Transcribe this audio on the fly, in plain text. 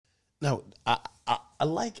Now, I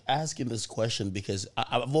like asking this question because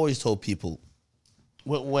I've always told people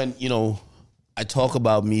when you know I talk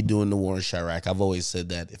about me doing the war in Chirac, I've always said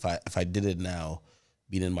that if I did it now,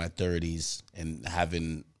 being in my 30s and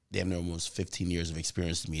having damn near almost 15 years of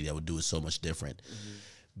experience in media, I would do it so much different.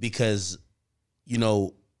 Because, you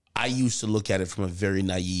know, I used to look at it from a very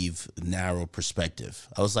naive, narrow perspective.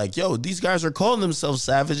 I was like, yo, these guys are calling themselves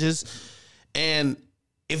savages, and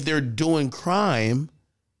if they're doing crime,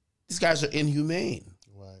 these guys are inhumane.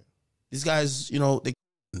 Right. These guys, you know,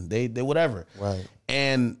 they whatever. Right.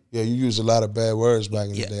 And yeah, you used a lot of bad words back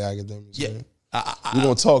in the day, academics. Yeah. We're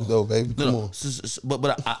going to talk, though, baby. Come on.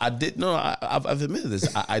 But I did, no, I've admitted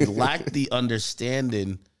this. I lacked the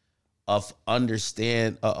understanding of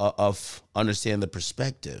understand the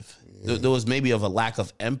perspective. Yeah. There was maybe of a lack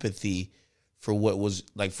of empathy for what was,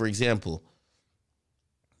 like, for example,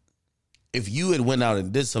 if you had went out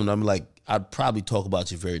and did something, I'm like, I'd probably talk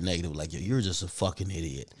about you very negative, like, yo, you're just a fucking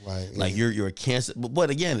idiot. Right. Like, you're a cancer. But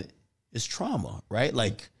again, it's trauma, right?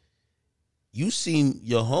 Like, you seen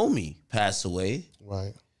your homie pass away.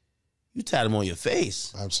 Right. You tatted him on your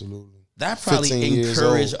face. Absolutely. That probably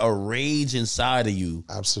encouraged a rage inside of you.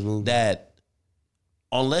 Absolutely. That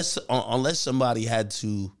unless somebody had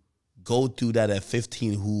to go through that at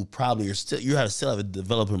 15, who probably are still, you still have a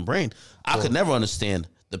developing brain. I could never understand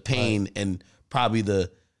the pain and probably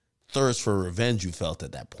the thirst for revenge you felt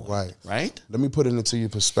at that point. Right. Right? Let me put it into your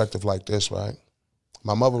perspective like this, right?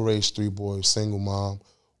 My mother raised 3 boys, single mom,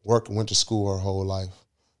 went to school her whole life.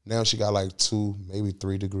 Now she got like 2, maybe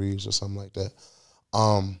 3 degrees or something like that.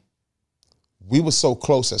 We were so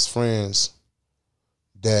close as friends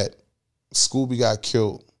that Scooby got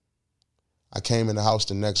killed. I came in the house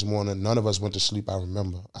the next morning. None of us went to sleep, I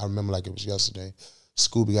remember. I remember like it was yesterday.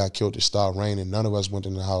 Scooby got killed. It started raining. None of us went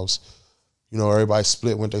in the house. You know, everybody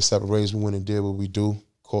split, went their separate ways. We went and did what we do.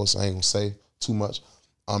 Of course, I ain't gonna say too much.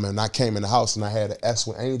 And I came in the house and I had an S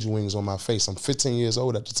with angel wings on my face. I'm 15 years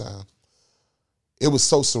old at the time. It was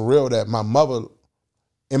so surreal that my mother,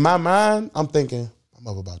 in my mind, I'm thinking, my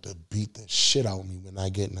mother about to beat the shit out of me when I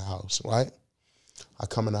get in the house, right? I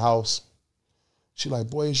come in the house. She like,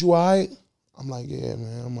 boy, is you all right? I'm like, yeah,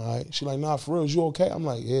 man, I'm all right. She like, nah, for real, is you okay? I'm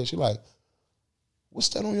like, yeah. She like, what's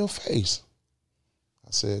that on your face?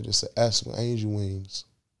 I said, it's an S with angel wings.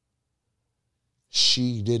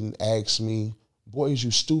 She didn't ask me, boy, is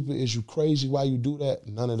you stupid? Is you crazy? Why you do that?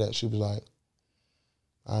 None of that. She was like,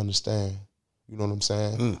 I understand. You know what I'm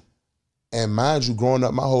saying? Mm. And mind you, growing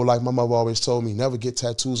up my whole life, my mother always told me, never get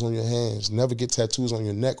tattoos on your hands, never get tattoos on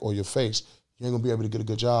your neck or your face. You ain't gonna be able to get a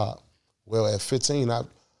good job. Well, at 15, one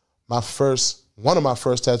of my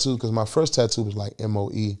first tattoos, because my first tattoo was like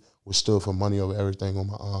MOE, which stood for money over everything on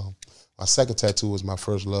my arm. My second tattoo was my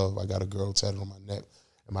first love. I got a girl tattooed on my neck.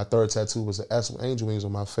 And my third tattoo was an S with angel wings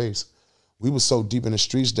on my face. We were so deep in the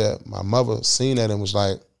streets that my mother seen that and was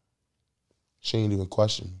like, she ain't even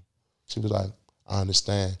question me. She was like, I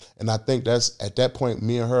understand. And I think that's, at that point,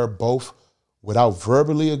 me and her both, without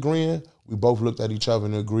verbally agreeing, we both looked at each other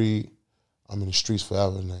and agreed, I'm in the streets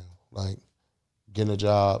forever now. Like, getting a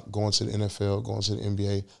job, going to the NFL, going to the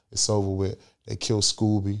NBA, it's over with. They killed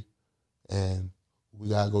Scooby, and we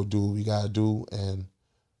gotta go do what we gotta do, and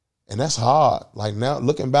that's hard. Like, now,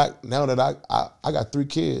 looking back, now that I got 3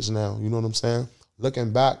 kids now, you know what I'm saying?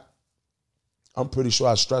 Looking back, I'm pretty sure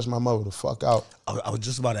I stressed my mother the fuck out. I was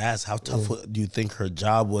just about to ask, how tough do you think her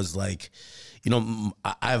job was? Like, you know,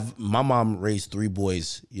 my mom raised 3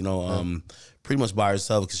 boys, you know, pretty much by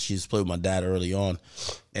herself because she split with my dad early on.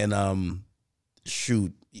 And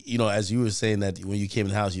shoot, you know, as you were saying that when you came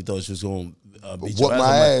in the house, you thought she was going to beat your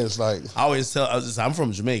ass. Like, I always tell, I'm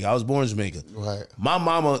from Jamaica. I was born in Jamaica. Right. My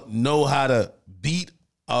mama know how to beat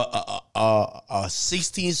a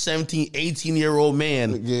 16, 17, 18-year-old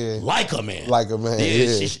man like a man. Like a man,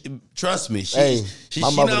 yeah. Trust me. She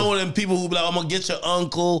not one of them people who be like, I'm going to get your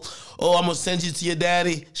uncle, or I'm going to send you to your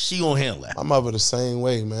daddy. She going to handle that. My mother the same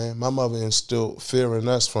way, man. My mother instilled fear in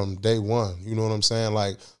us from day one. You know what I'm saying?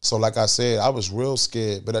 Like, so like I said, I was real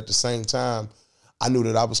scared, but at the same time, I knew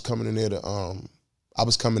that I was coming in there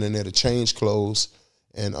to change clothes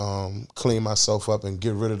and clean myself up and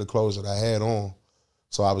get rid of the clothes that I had on.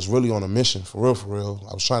 So I was really on a mission, for real.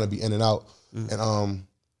 I was trying to be in and out. And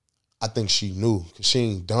I think she knew, because she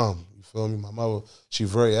ain't dumb. You feel me? My mother, she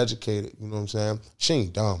very educated, you know what I'm saying? She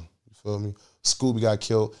ain't dumb, you feel me? Scooby got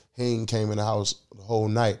killed. He ain't came in the house the whole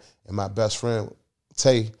night. And my best friend,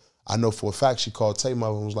 Tay, I know for a fact she called Tay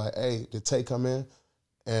mother and was like, hey, did Tay come in?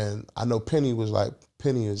 And I know Penny was like,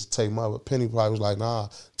 Penny is Tay mother. Penny probably was like, nah,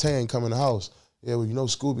 Tay ain't come in the house. Yeah, well, you know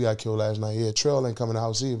Scooby got killed last night. Yeah, Trel ain't come in the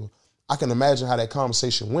house either. I can imagine how that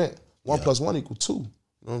conversation went. 1 + 1 = 2.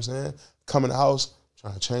 You know what I'm saying? Come in the house,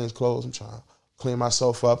 trying to change clothes. I'm trying to clean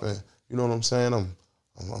myself up, and you know what I'm saying?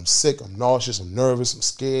 I'm sick. I'm nauseous. I'm nervous. I'm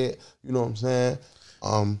scared. You know what I'm saying?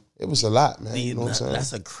 It was a lot, man. You know what I'm saying?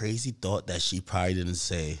 That's a crazy thought that she probably didn't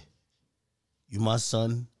say. You my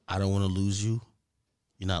son. I don't want to lose you.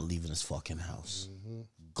 You're not leaving this fucking house. Mm-hmm.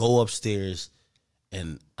 Go upstairs.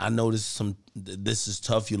 And I know this is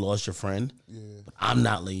tough. You lost your friend. Yeah. But I'm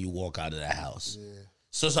not letting you walk out of that house. Yeah.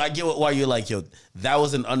 So I get why you're like, yo, that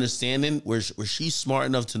was an understanding where she's smart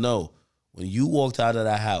enough to know when you walked out of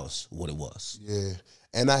that house what it was. Yeah.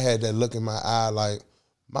 And I had that look in my eye like,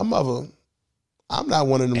 my mother, I'm not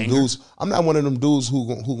one of them dudes. I'm not one of them dudes who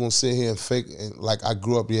gonna sit here and fake and like I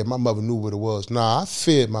grew up, yeah, my mother knew what it was. Nah, I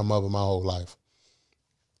feared my mother my whole life.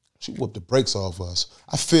 She whooped the brakes off us.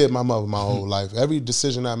 I feared my mother my whole life. Every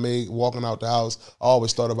decision I made walking out the house, I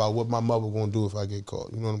always thought about what my mother gonna do if I get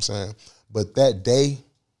caught. You know what I'm saying? But that day,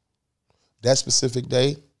 that specific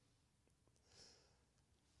day,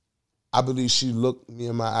 I believe she looked me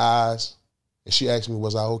in my eyes and she asked me,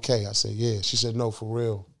 was I okay? I said, yeah. She said, no, for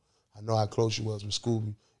real. I know how close you was with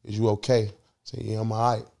Scooby. Is you okay? I said, yeah, I'm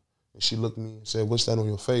all right. And she looked at me and said, what's that on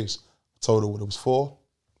your face? I told her what it was for.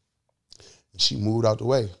 And she moved out the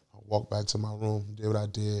way. I walked back to my room, did what I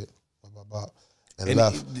did, blah, blah, blah, and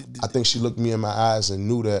left. I think she looked me in my eyes and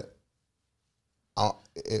knew that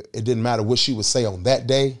it didn't matter what she would say on that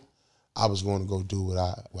day. I was going to go do what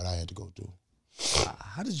I had to go do.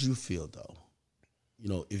 How did you feel, though? You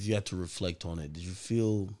know, if you had to reflect on it, did you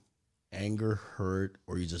feel anger, hurt,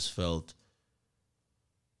 or you just felt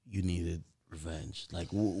you needed revenge? Like,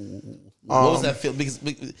 what was that feel? Because,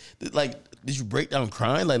 like, did you break down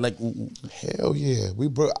crying? Like, hell yeah, we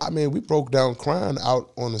broke down crying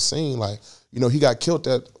out on the scene. Like, you know, he got killed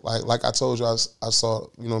at like I told you, I saw.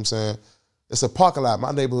 You know what I'm saying? It's a parking lot.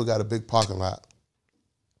 My neighborhood got a big parking lot.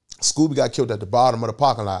 Scooby got killed at the bottom of the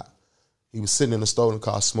parking lot. He was sitting in the stolen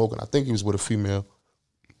car smoking. I think he was with a female.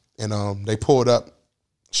 And they pulled up,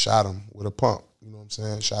 shot him with a pump. You know what I'm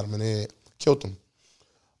saying? Shot him in the head, killed him.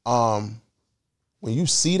 When you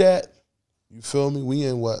see that, you feel me? We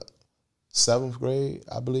in what, 7th grade,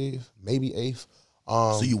 I believe, maybe 8th.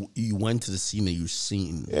 So you went to the scene and you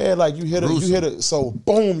seen. Yeah, like you hit so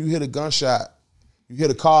boom, you hit a gunshot. You hear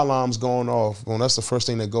the car alarms going off. Well, that's the first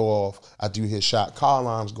thing that go off after you hit shot. Car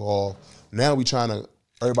alarms go off. Now we trying to,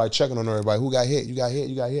 everybody checking on everybody. Who got hit? You got hit?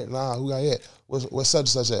 You got hit? Nah, who got hit? What's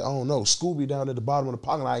such and such? I don't know. Scooby down at the bottom of the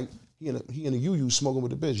parking lot. He in a UU smoking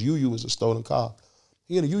with the bitch. UU is a stolen car.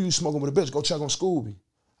 He in a UU smoking with a bitch. Go check on Scooby.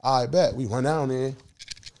 All right, bet. We run down there.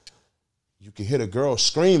 You can hear the girl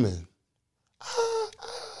screaming.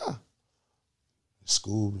 Ah. It's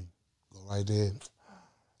Scooby. Go right there.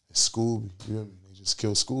 It's Scooby. You hear me? Just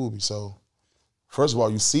killed Scooby. So, first of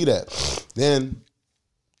all, you see that. Then,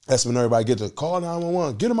 that's when everybody get to call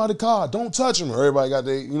 911. Get him out of the car. Don't touch him. Everybody got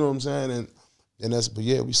their, you know what I'm saying? And that's, but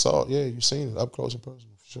yeah, we saw it. Yeah, you seen it up close and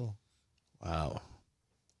personal, for sure. Wow.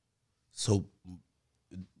 So,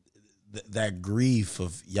 that grief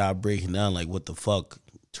of y'all breaking down, like, what the fuck,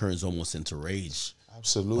 turns almost into rage.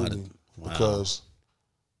 Absolutely. Wow. Because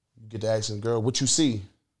you get to ask the girl, what you see?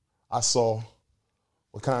 I saw,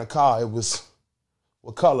 what kind of car? It was,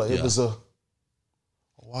 what color? Yeah. It was a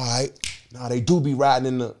white. Now they do be riding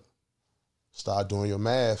in the, start doing your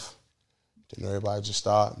math. Then everybody just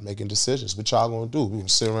start making decisions. What y'all gonna do? We gonna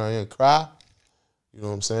sit around here and cry? You know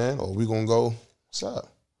what I'm saying? Or we gonna go, what's up?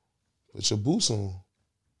 Put your boots on.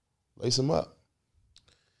 Lace them up.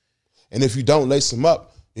 And if you don't lace them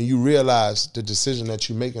up, then you realize the decision that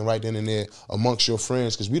you're making right then and there amongst your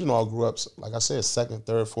friends, because we didn't all grew up, like I said, 2nd,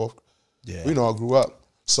 3rd, 4th. Yeah. We didn't all grew up.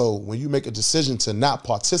 So when you make a decision to not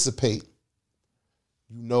participate,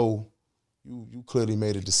 you know you clearly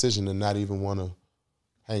made a decision to not even want to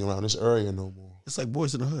hang around this area no more. It's like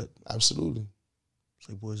Boys in the Hood. Absolutely. It's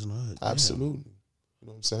like Boys in the Hood. Absolutely. Yeah. You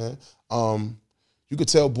know what I'm saying? You could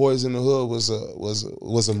tell Boys in the Hood was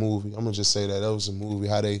a movie. I'm gonna just say that was a movie.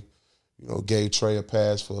 How they, you know, gave Trey a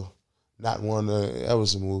pass for not wanting to. That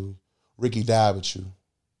was a movie. Ricky died with you.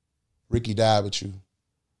 Ricky died with you.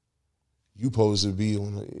 You supposed to be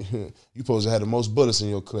on. You supposed to have the most bullets in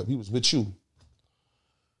your clip. He was with you.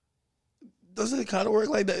 Doesn't it kind of work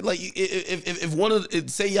like that? Like if one of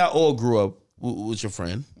say y'all all grew up with your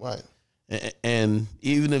friend, right? And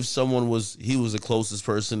even if someone he was the closest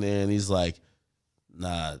person there, and he's like,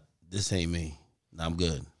 nah, this ain't me. Nah, I'm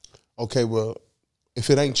good. Okay, well, if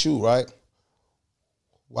it ain't you, right?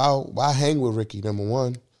 Why hang with Ricky? Number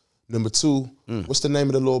one. Number two, what's the name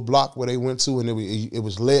of the little block where they went to and it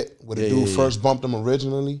was lit, where the dude first bumped him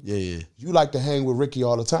originally? Yeah. You like to hang with Ricky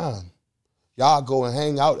all the time. Y'all go and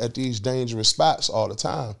hang out at these dangerous spots all the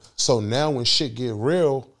time. So now when shit get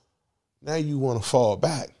real, now you want to fall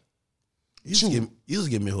back. You just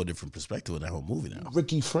give me a whole different perspective of that whole movie now.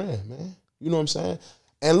 Ricky friend, man. You know what I'm saying?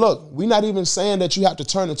 And look, we're not even saying that you have to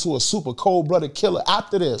turn into a super cold-blooded killer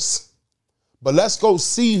after this. But let's go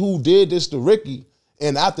see who did this to Ricky.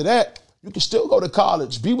 And after that, you can still go to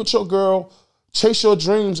college, be with your girl, chase your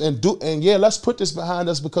dreams, and yeah, let's put this behind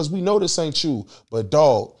us because we know this ain't you. But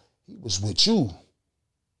dog, he was with you.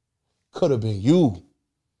 Could have been you.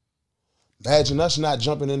 Imagine us not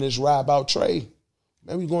jumping in this ride about Trey.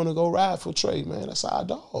 Man, we going to go ride for Trey, man. That's our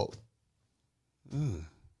dog.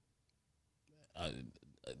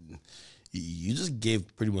 You just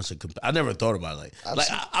gave pretty much I never thought about it like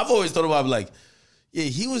I've always thought about it like, yeah,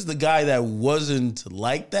 he was the guy that wasn't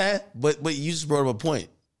like that, but you just brought up a point.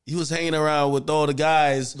 He was hanging around with all the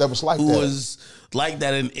guys that was like who that. was like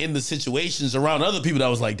that in the situations around other people that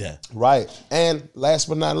was like that. Right. And last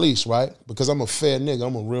but not least, right? Because I'm a fair nigga.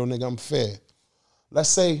 I'm a real nigga. I'm fair. Let's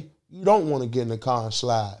say you don't want to get in the car and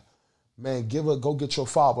slide. Man, go get your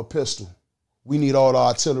father a pistol. We need all the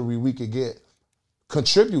artillery we could get.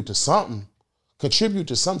 Contribute to something. Contribute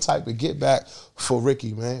to some type of get back for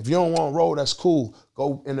Ricky, man. If you don't want to roll, that's cool.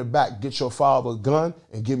 Go in the back, get your father a gun,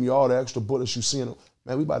 and give me all the extra bullets you see in him.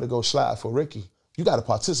 Man, we about to go slide for Ricky. You got to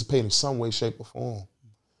participate in some way, shape, or form.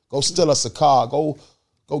 Go steal us a car. Go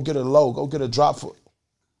get a low. Go get a drop for.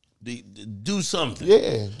 Do something.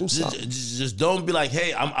 Yeah, do something. Just don't be like,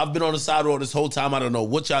 hey, I've been on the sidewalk this whole time. I don't know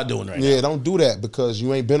what y'all doing right now. Yeah, don't do that because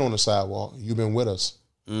you ain't been on the sidewalk. You've been with us.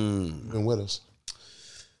 You've been with us.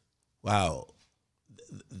 Wow.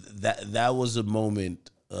 That was a moment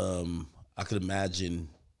I could imagine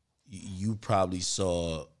you probably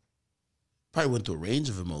went through a range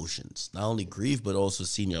of emotions. Not only grief, but also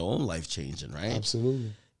seeing your own life changing, right?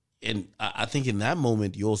 Absolutely. And I think in that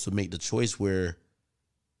moment, you also make the choice where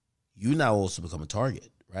you now also become a target,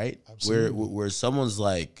 right? Absolutely. Where someone's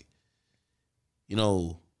like,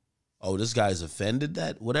 oh, this guy's offended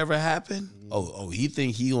that whatever happened? Oh, he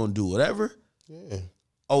think he gonna do whatever? Yeah.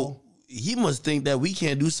 Oh, he must think that we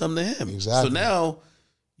can't do something to him. Exactly. So now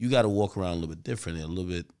you got to walk around a little bit different and a little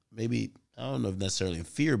bit, maybe, I don't know if necessarily in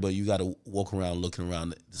fear, but you got to walk around looking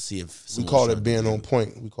around to see if we call it being on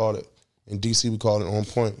point. We call it, in DC, we call it on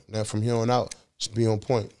point. Now from here on out, just be on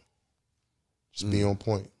point. Just be on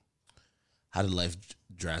point. How did life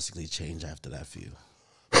drastically change after that for you?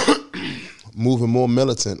 Moving more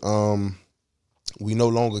militant. We no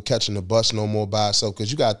longer catching the bus no more by ourselves.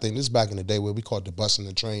 Because you got to think, this is back in the day where we caught the bus and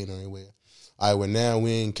the train or anywhere. All right, well, now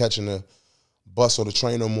we ain't catching the bus or the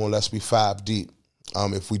train no more unless we 5 deep.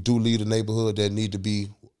 If we do leave the neighborhood, there need to be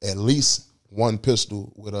at least one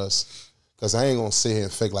pistol with us. Because I ain't going to sit here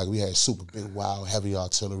and fake like we had super big, wild, heavy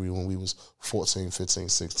artillery when we was 14, 15,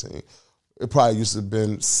 16. It probably used to have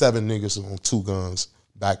been 7 niggas on 2 guns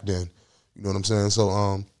back then. You know what I'm saying?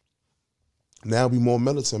 So now we more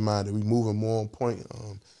militant minded. We moving more on point.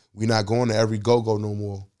 We not going to every go-go no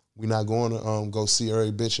more. We not going to go see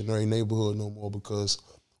every bitch in every neighborhood no more because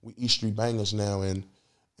we East Street bangers now and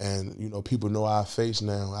people know our face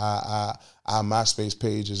now. Our MySpace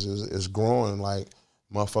page is growing. Like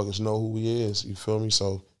motherfuckers know who he is. You feel me?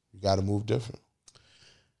 So you got to move different.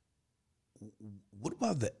 What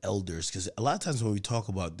about the elders? Because a lot of times when we talk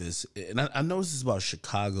about this, and I know this is about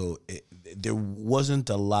Chicago, there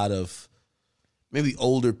wasn't a lot of maybe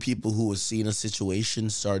older people who were seeing a situation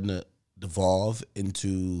starting to devolve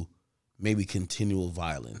into maybe continual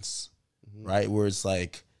violence, right? Where it's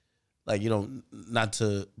like, not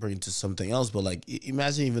to bring it to something else, but like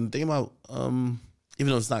imagine even thinking about, even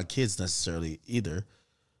though it's not kids necessarily either,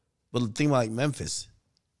 but think about like Memphis.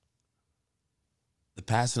 The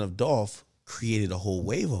passing of Dolph created a whole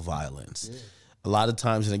wave of violence. Yeah. A lot of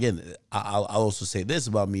times, and again, I'll also say this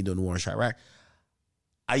about me doing the war in Chirac.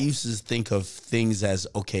 I used to think of things as,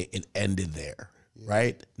 okay, it ended there,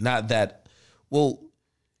 right? Not that, well,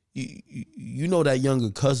 you know that younger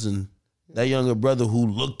cousin, that younger brother who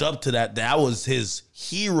looked up to that was his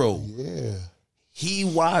hero. Yeah. He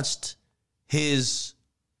watched his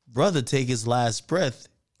brother take his last breath.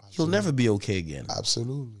 Absolutely. He'll never be okay again.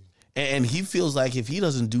 Absolutely. And he feels like if he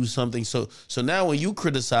doesn't do something, so now when you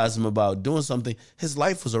criticize him about doing something, his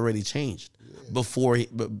life was already changed before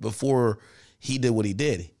he did what he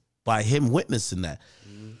did by him witnessing that.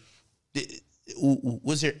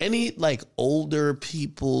 Was there any like older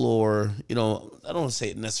people or, I don't want to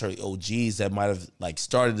say necessarily OGs that might have like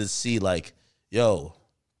started to see like, yo,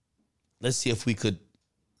 let's see if we could,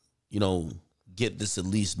 get this at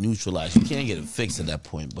least neutralized. You can't get it fixed at that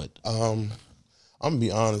point, but I'm gonna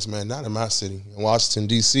be honest, man, not in my city. In Washington,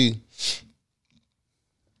 D.C.,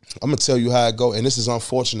 I'm gonna tell you how it go, and this is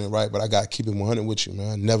unfortunate, right? But I gotta keep it 100 with you,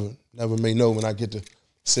 man. I never may know when I get to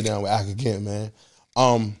sit down with Ak again, man.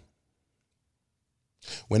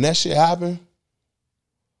 When that shit happened,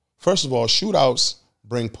 first of all, shootouts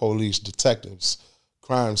bring police, detectives,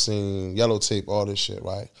 crime scene, yellow tape, all this shit,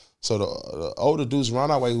 right? So the older dudes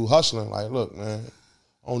around our way who hustling, like, look, man,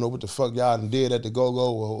 I don't know what the fuck y'all done did at the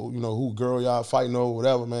go-go or, who girl y'all fighting over,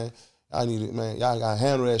 whatever, man. I need it, man. Y'all gotta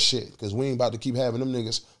handle that shit because we ain't about to keep having them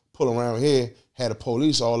niggas pull around here, had the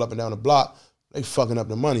police all up and down the block. They fucking up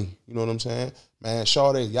the money. You know what I'm saying? Man,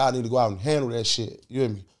 Shawty, y'all need to go out and handle that shit. You hear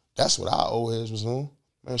me? That's what our old heads was on.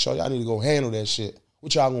 Man, Shawty, y'all need to go handle that shit.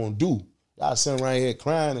 What y'all gonna do? Y'all sitting around here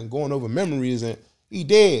crying and going over memories and he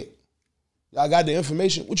dead. Y'all got the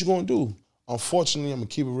information. What you gonna do? Unfortunately, I'm gonna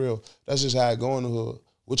keep it real. That's just how it go in the hood.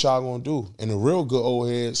 What y'all gonna do? And the real good old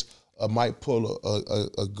heads might pull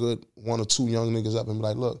a good one or two young niggas up and be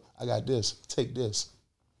like, look, I got this. Take this.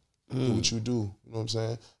 Do what you do. You know what I'm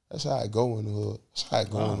saying? That's how it go in the hood. That's how it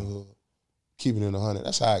go in the hood. Keeping it 100.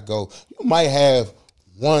 That's how it go. You might have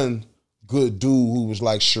one good dude who was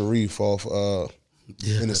like Sharif off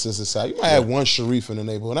Innocent Society. You might have one Sharif in the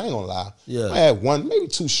neighborhood. I ain't gonna lie. Yeah. You might have one, maybe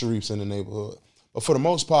two Sharifs in the neighborhood. But for the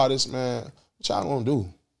most part, it's, man, what y'all gonna do?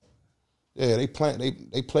 Yeah, they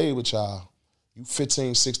played with y'all. You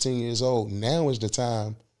 15, 16 years old. Now is the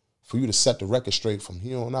time for you to set the record straight from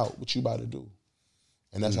here on out. What you about to do?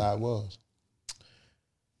 And that's how it was.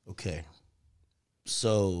 Okay.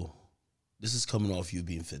 So this is coming off you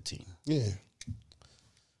being 15. Yeah.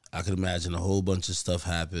 I could imagine a whole bunch of stuff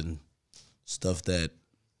happened, stuff that,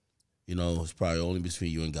 is probably only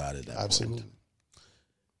between you and God at that Absolutely. point.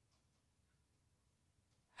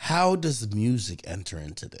 How does the music enter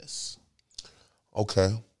into this?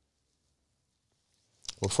 Okay.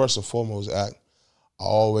 Well, first and foremost, I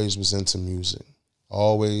always was into music. I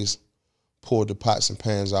always pulled the pots and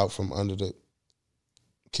pans out from under the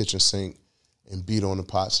kitchen sink and beat on the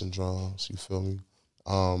pots and drums. You feel me?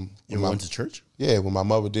 You went to church? Yeah, when my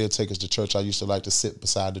mother did take us to church, I used to like to sit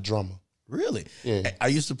beside the drummer. Really? Yeah. I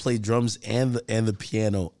used to play drums and the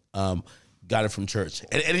piano. Got it from church.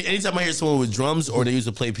 And anytime I hear someone with drums or they used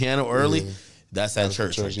to play piano early, that's at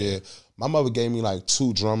church. Yeah. My mother gave me like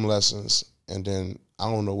 2 drum lessons, and then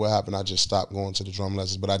I don't know what happened. I just stopped going to the drum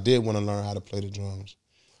lessons, but I did want to learn how to play the drums.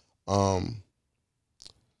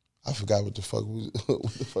 I forgot what the fuck was.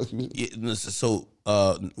 Yeah, so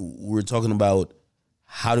we're talking about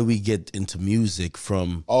how do we get into music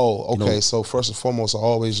from? Oh, okay. So first and foremost, I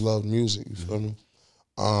always loved music. You feel me?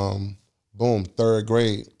 Boom, 3rd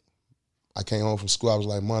grade. I came home from school. I was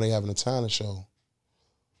like, Mom, they having a talent show.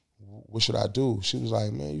 What should I do? She was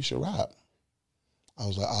like, man, you should rap. I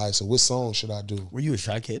was like, all right, so what song should I do? Were you a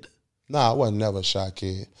shy kid? Nah, I wasn't never a shy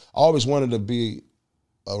kid. I always wanted to be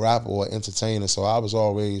a rapper or entertainer, so I was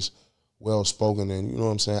always well-spoken and, you know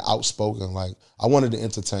what I'm saying, outspoken. Like, I wanted to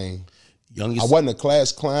entertain. I wasn't a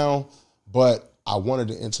class clown, but I wanted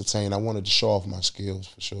to entertain. I wanted to show off my skills,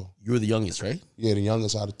 for sure. You were the youngest, right? Yeah, the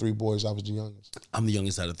youngest out of 3 boys. I was the youngest. I'm the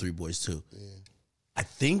youngest out of 3 boys, too. Yeah. I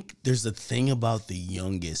think there's a thing about the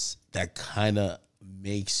youngest that kind of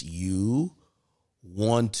makes you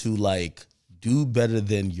want to, like, do better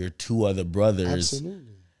than your 2 other brothers.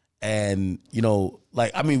 Absolutely. And,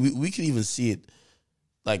 we could even see it,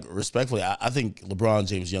 like, respectfully. I think LeBron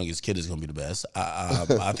James' youngest kid is going to be the best.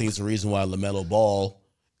 I think it's the reason why LaMelo Ball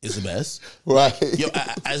is the best. Right.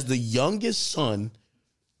 As the youngest son,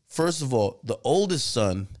 first of all, the oldest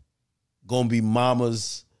son going to be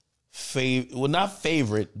mama's not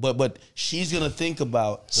favorite, but she's going to think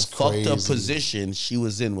about the fucked up position she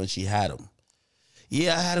was in when she had him.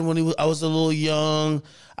 Yeah, I had him when I was a little young.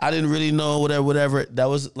 I didn't really know, whatever. That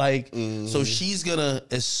was like, so she's going to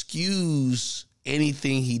excuse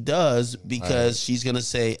anything he does because she's going to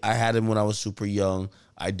say, I had him when I was super young.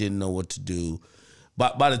 I didn't know what to do.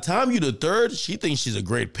 But by the time you're the 3rd, she thinks she's a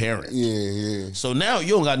great parent. Yeah. So now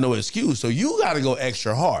you don't got no excuse. So you got to go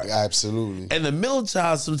extra hard. Absolutely. And the middle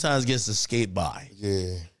child sometimes gets to skate by.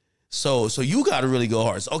 Yeah. So you got to really go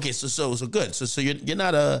hard. So, okay, so good. So you're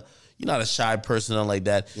not a shy person or like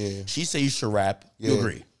that. Yeah. She said you should rap. You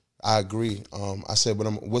agree? I agree. I said, but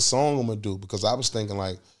what song I'm gonna do? Because I was thinking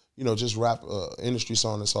like, just rap industry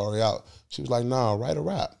song that's already out. She was like, nah, write a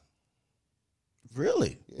rap.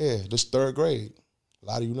 Really? Yeah, this 3rd grade. A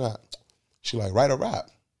lot of you not. She like, write a rap.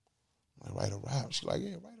 I'm like, write a rap? She like,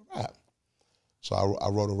 yeah, write a rap. So I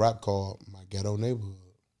wrote a rap called My Ghetto Neighborhood.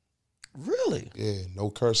 Really? Yeah, no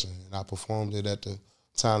cursing. And I performed it at the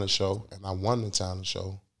talent show, and I won the talent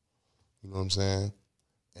show. You know what I'm saying?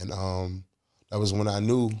 And that was when I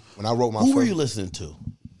knew, when I wrote my Who were you listening to?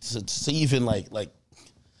 To even like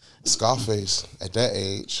Scarface at that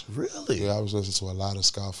age. Really? Yeah, I was listening to a lot of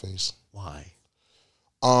Scarface. Why?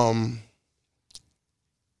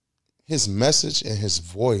 His message and his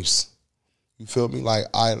voice. You feel me? Like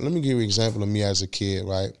let me give you an example of me as a kid,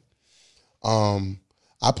 right?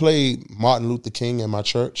 I played Martin Luther King in my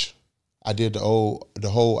church. I did the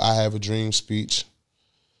whole I Have a Dream speech.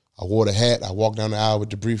 I wore the hat. I walked down the aisle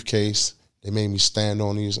with the briefcase. They made me stand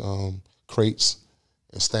on these crates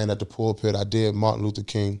and stand at the pulpit. I did Martin Luther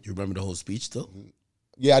King. You remember the whole speech still?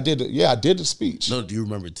 Yeah, I did. I did the speech. No, do you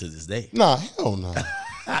remember it to this day? Nah, hell no.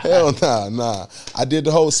 Hell nah. I did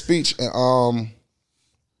the whole speech, and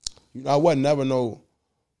I wasn't never no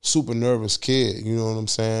super nervous kid. You know what I'm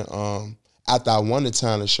saying? After I won the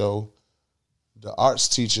talent show, the arts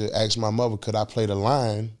teacher asked my mother, could I play the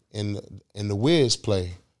line in the Wiz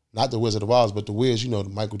play? Not the Wizard of Oz, but the Wiz, the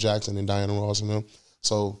Michael Jackson and Diana Ross and them.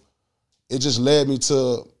 So it just led me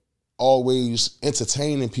to always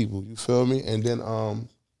entertaining people, you feel me? And then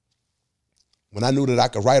when I knew that I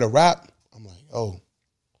could write a rap, I'm like, oh,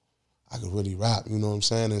 I could really rap, you know what I'm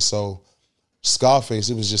saying? And so Scarface,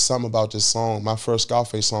 it was just something about this song. My first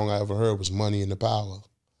Scarface song I ever heard was Money and the Power.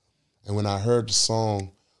 And when I heard the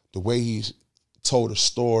song, the way he told a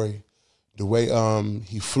story, the way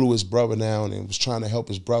he flew his brother down and was trying to help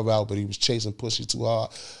his brother out, but he was chasing pussy too hard.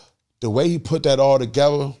 The way he put that all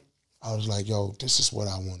together, I was like, yo, this is what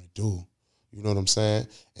I want to do. You know what I'm saying?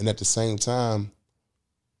 And at the same time,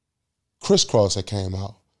 Crisscross had came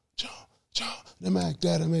out. Jump, them act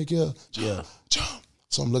that and make it. Jump.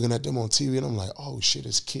 So I'm looking at them on TV and I'm like, oh shit,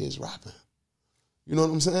 this kid's rapping. You know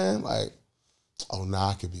what I'm saying? Like, oh, nah,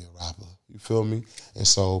 I could be a rapper. You feel me? And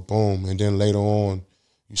so, boom. And then later on,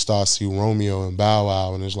 you start to see Romeo and Bow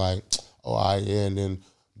Wow, and it's like, oh, all right, yeah. And then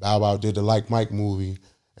Bow Wow did the Like Mike movie.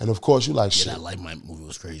 And of course, you like, shit. Yeah, that Like Mike movie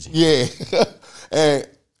was crazy. Yeah. And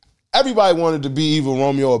everybody wanted to be either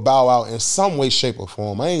Romeo or Bow Wow in some way, shape, or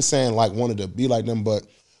form. I ain't saying like wanted to be like them, but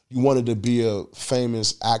you wanted to be a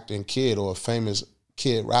famous acting kid or a famous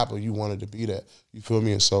kid rapper. You wanted to be that. You feel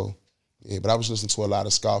me? And so, yeah, but I was listening to a lot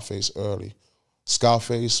of Scarface early.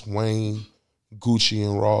 Scarface, Wayne, Gucci,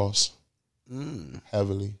 and Ross.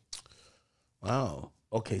 Heavily. Wow.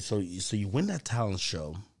 Okay, so you win that talent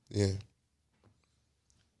show. Yeah.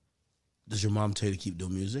 Does your mom tell you to keep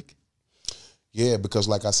doing music? Yeah, because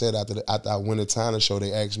like I said, after I win the talent show,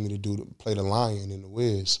 they asked me to play the Lion in the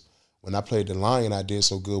Wiz. When I played the Lion, I did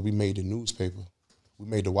so good, we made the newspaper. We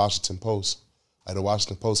made the Washington Post. Like the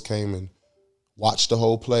Washington Post came and watched the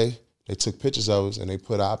whole play. They took pictures of us and they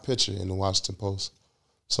put our picture in the Washington Post.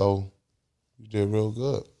 So we did real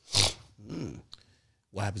good.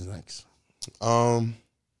 What happens next?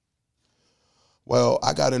 Well,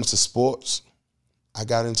 I got into sports.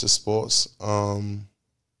 I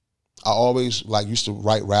always used to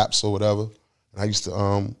write raps or whatever. And I used to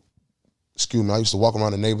I used to walk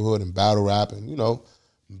around the neighborhood and battle rap and,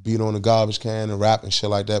 beat on the garbage can and rap and shit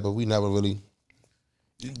like that, but we never really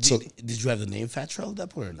Did you have the name Fat Trel at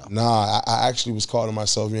that point or no? Nah, I actually was calling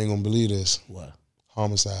myself, you ain't gonna believe this. What?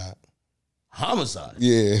 Homicide. Homicide?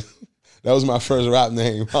 Yeah. That was my first rap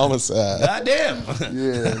name, Homicide. Goddamn.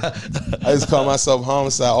 Yeah. I used to call myself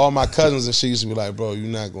Homicide. All my cousins and shit used to be like, bro, you're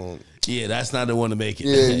not going to. Yeah, that's not the one to make it.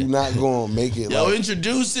 Yeah, you're not going to make it. Yo,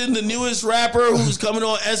 introducing the newest rapper who's coming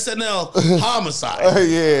on SNL, Homicide.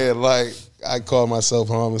 Yeah, I call myself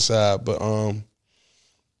Homicide. But I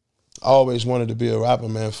always wanted to be a rapper,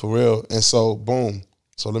 man, for real. And so, boom.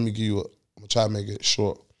 So let me I'm going to try to make it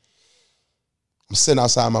short. I'm sitting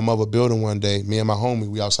outside my mother's building one day. Me and my homie,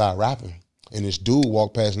 we outside rapping. And this dude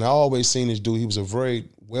walked past. And I always seen this dude. He was a very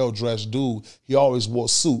well-dressed dude. He always wore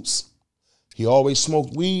suits. He always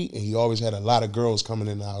smoked weed, and he always had a lot of girls coming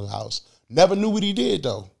in our house. Never knew what he did,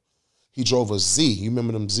 though. He drove a Z. You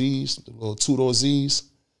remember them Zs, the little two-door Zs?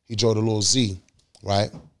 He drove the little Z,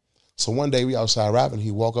 right? So one day we outside rapping.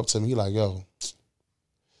 He walked up to me. He like, yo,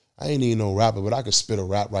 I ain't even no rapper, but I could spit a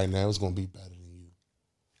rap right now. It's going to be better than you.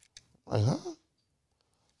 I'm like, huh?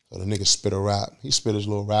 So the nigga spit a rap. He spit his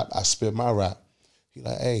little rap. I spit my rap. He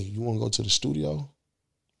like, hey, you want to go to the studio?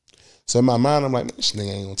 So in my mind, I'm like, man, this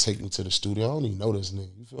nigga ain't going to take me to the studio. I don't even know this nigga.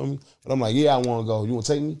 You feel me? But I'm like, yeah, I want to go. You want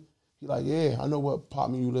to take me? He like, yeah, I know what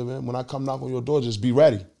apartment you live in. When I come knock on your door, just be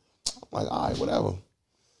ready. I'm like, all right, whatever.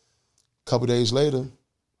 A couple days later,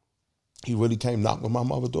 he really came knock on my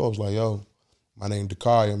mother's door. I was like, yo, my name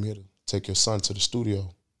Dakari. I'm here to take your son to the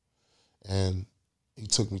studio. And he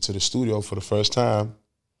took me to the studio for the first time.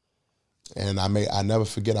 And I never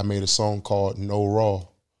forget, I made a song called No Raw.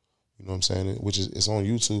 You know what I'm saying? Which is, it's on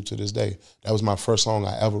YouTube to this day. That was my first song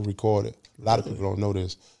I ever recorded. A lot of people don't know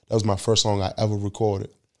this. That was my first song I ever recorded.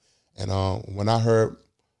 And when I heard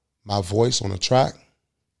my voice on the track,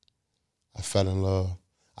 I fell in love.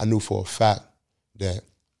 I knew for a fact that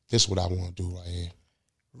this is what I want to do right here.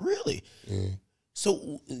 Really? Yeah.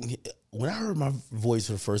 So when I heard my voice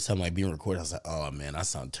for the first time, like being recorded, I was like, "Oh man, I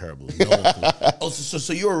sound terrible." No.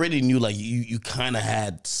 So you already knew, like you kind of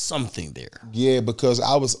had something there. Yeah, because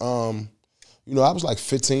I was, you know, I was like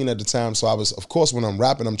 15 at the time. So I was, of course, when I'm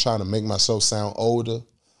rapping, I'm trying to make myself sound older,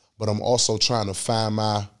 but I'm also trying to find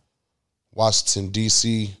my Washington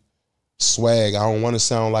D.C. swag. I don't want to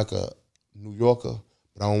sound like a New Yorker,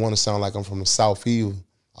 but I don't want to sound like I'm from the South either.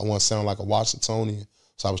 I want to sound like a Washingtonian.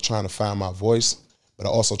 So I was trying to find my voice, but I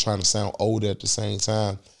also trying to sound older at the same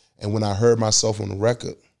time. And when I heard myself on the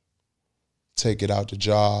record, take it out the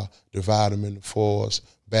jar, divide them into fours,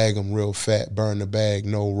 bag them real fat, burn the bag,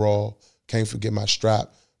 no raw, can't forget my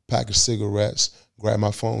strap, pack of cigarettes, grab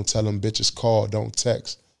my phone, tell them bitches call, don't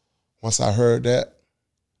text. Once I heard that,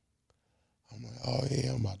 I'm like, oh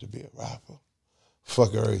yeah, I'm about to be a rapper.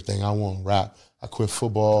 Fuck everything, I want to rap. I quit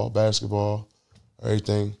football, basketball,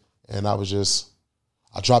 everything, and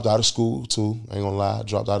I dropped out of school too, I ain't gonna lie, I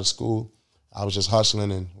dropped out of school. I was just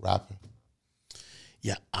hustling and rapping.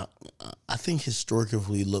 Yeah, I think historically, if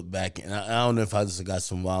we look back, and I don't know if I just got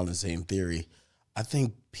some wild and same theory, I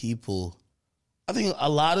think a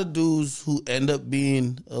lot of dudes who end up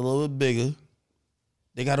being a little bit bigger,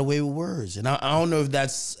 they got away with words. And I don't know if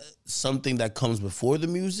that's something that comes before the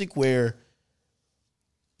music, where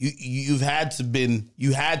you had to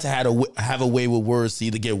have a way with words to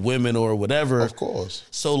either get women or whatever. Of course.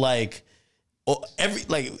 So like if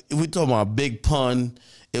we talking about Big Pun,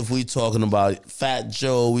 if we talking about Fat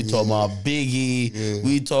Joe, we talking about Biggie,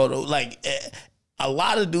 we talk like a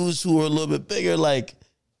lot of dudes who are a little bit bigger, like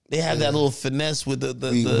they have that little finesse with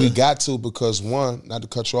We got to, because one, not to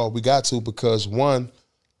cut you off, we got to because one,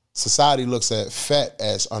 society looks at fat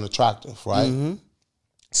as unattractive, right? Mm-hmm.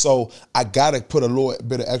 So I gotta put a little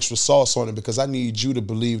bit of extra sauce on it, because I need you to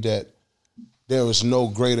believe that there is no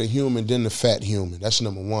greater human than the fat human. That's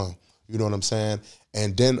number one. You know what I'm saying?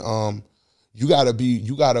 And then you gotta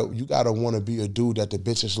want to be a dude that the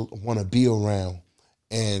bitches want to be around,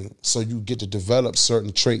 and so you get to develop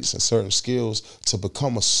certain traits and certain skills to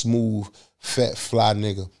become a smooth, fat, fly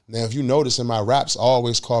nigga. Now, if you notice in my raps, I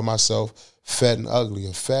always call myself fat and ugly,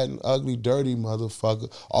 a fat and ugly, dirty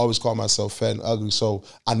motherfucker. I always call myself fat and ugly. So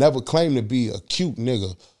I never claim to be a cute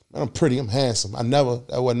nigga. Man, I'm pretty, I'm handsome. That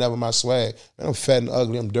was never my swag. Man, I'm fat and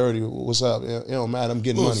ugly, I'm dirty. What's up? It don't matter, I'm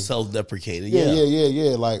getting money. Self-deprecating,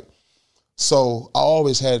 yeah. Like, so I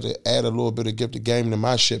always had to add a little bit of gift of game to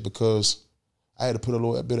my shit, because I had to put a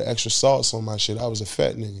little bit of extra sauce on my shit. I was a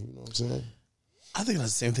fat nigga, you know what I'm saying? I think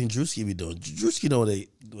that's the same thing Drewski be doing. Drewski know what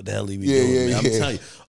the hell he be doing, man. I'm telling you.